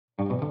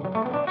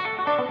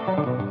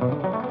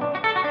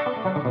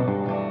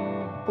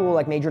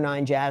like major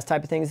 9 jazz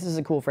type of things, this is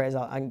a cool phrase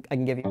I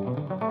can give you. And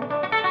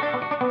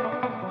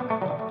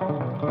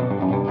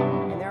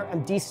there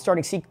I'm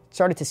started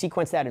to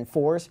sequence that in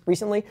 4s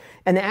recently,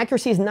 and the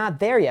accuracy is not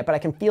there yet, but I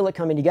can feel it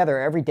coming together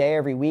every day,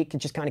 every week. It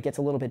just kind of gets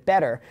a little bit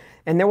better,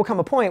 and there will come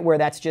a point where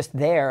that's just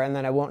there, and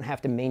then I won't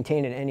have to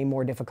maintain it any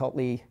more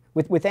difficultly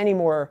with any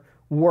more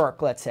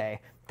work, let's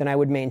say, than I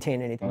would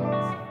maintain anything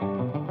else.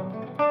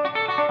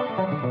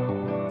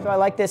 So I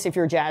like this if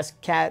you're a jazz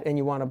cat and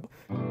you want to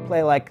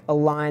play like a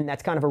line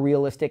that's kind of a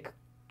realistic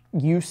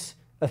use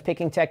of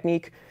picking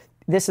technique.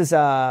 This is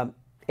a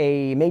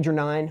major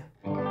 9 type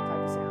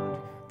of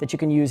sound that you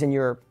can use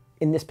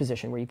in this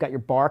position where you've got your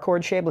bar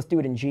chord shape. Let's do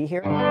it in G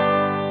here.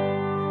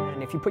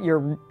 And if you put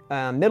your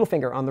middle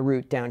finger on the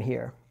root down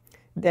here,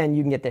 then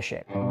you can get this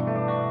shape.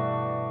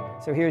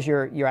 So here's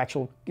your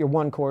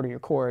 1 chord or your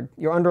chord.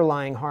 Your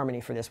underlying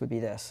harmony for this would be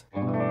this.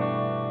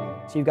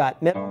 So you've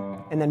got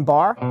middle and then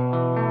bar.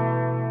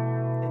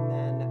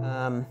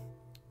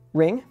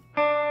 Ring,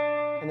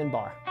 and then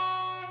bar.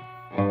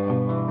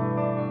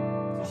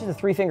 So it's just a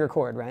 3-finger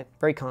chord, right?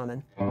 Very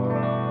common.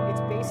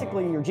 It's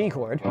basically your G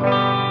chord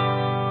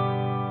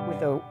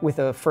with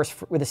a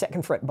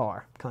second fret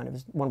bar, kind of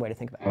is one way to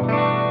think about it.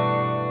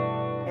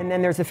 And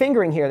then there's the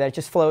fingering here that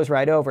just flows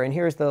right over, and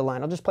here's the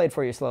line. I'll just play it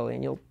for you slowly,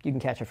 and you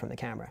can catch it from the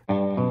camera.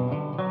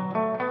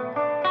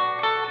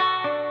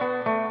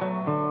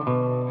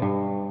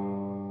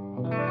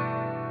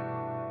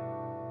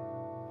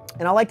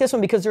 And I like this one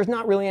because there's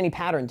not really any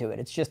pattern to it.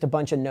 It's just a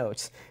bunch of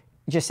notes.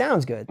 It just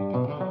sounds good. And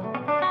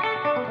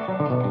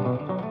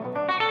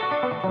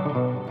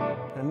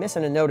I'm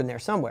missing a note in there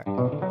somewhere.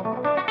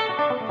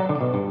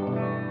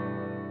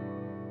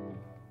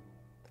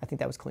 I think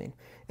that was clean.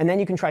 And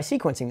then you can try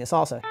sequencing this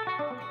also. I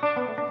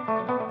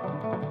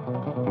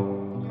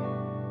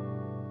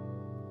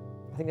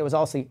think that was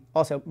also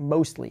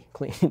mostly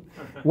clean.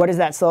 What is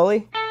that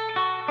slowly?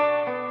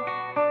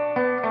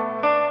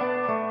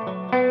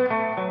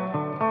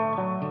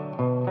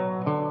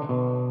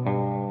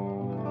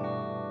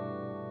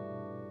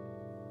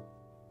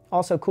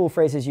 Also, cool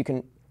phrases you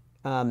can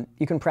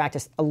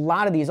practice. A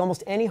lot of these,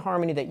 almost any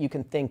harmony that you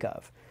can think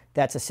of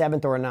that's a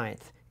 7th or a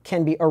 9th,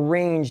 can be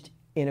arranged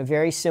in a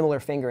very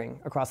similar fingering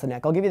across the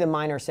neck. I'll give you the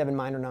minor 7,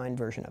 minor 9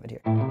 version of it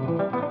here.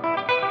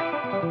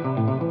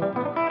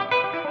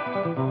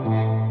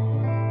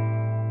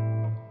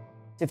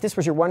 If this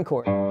was your 1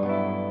 chord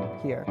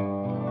here,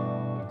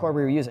 the chord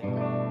we were using,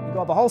 you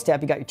go up a whole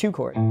step, you got your 2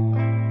 chord.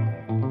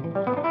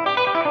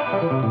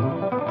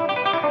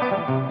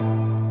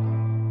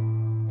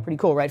 Pretty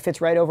cool, right?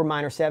 Fits right over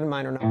minor 7,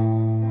 minor 9.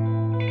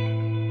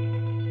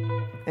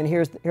 And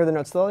here are the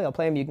notes slowly. I'll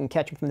play them. You can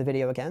catch them from the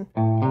video again.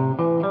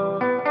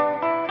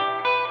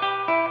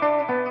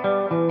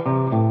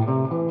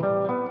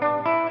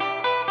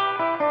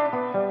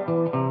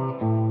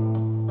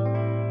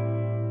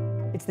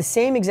 It's the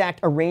same exact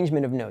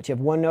arrangement of notes. You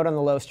have 1 note on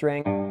the low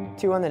string,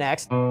 2 on the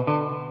next,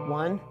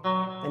 1,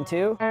 and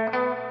 2,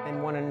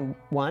 and 1 and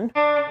 1,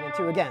 and then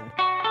 2 again.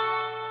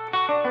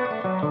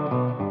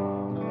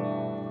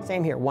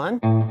 Same here. 1,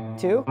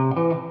 2,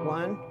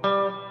 1.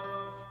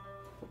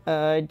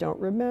 I don't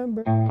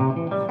remember.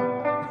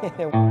 1,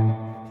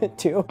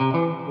 2,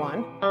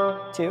 1,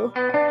 2,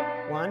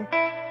 1,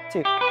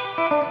 2.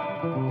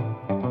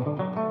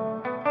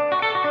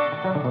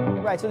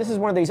 Right, so this is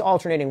one of these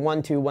alternating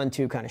 1, 2, 1,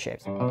 2 kind of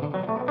shapes.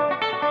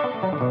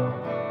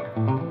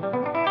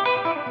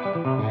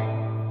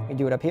 You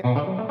do it up here.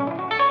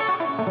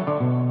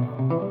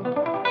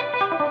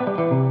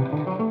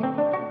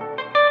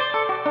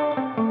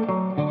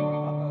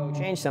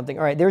 Change something.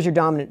 All right, there's your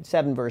dominant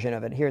 7 version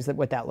of it. Here's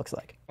what that looks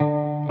like.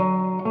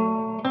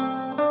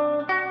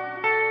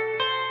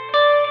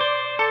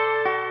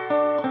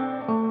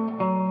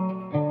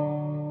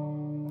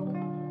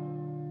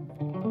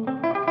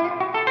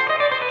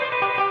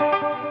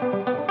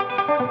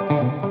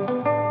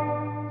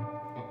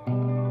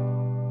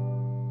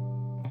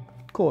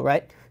 Cool,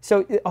 right?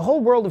 So a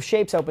whole world of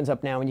shapes opens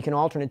up now, and you can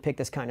alternate pick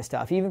this kind of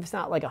stuff. Even if it's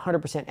not like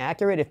 100%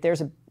 accurate, if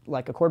there's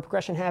like a chord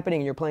progression happening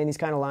and you're playing these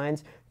kind of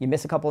lines, you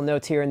miss a couple of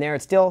notes here and there,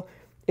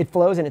 it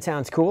flows and it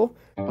sounds cool.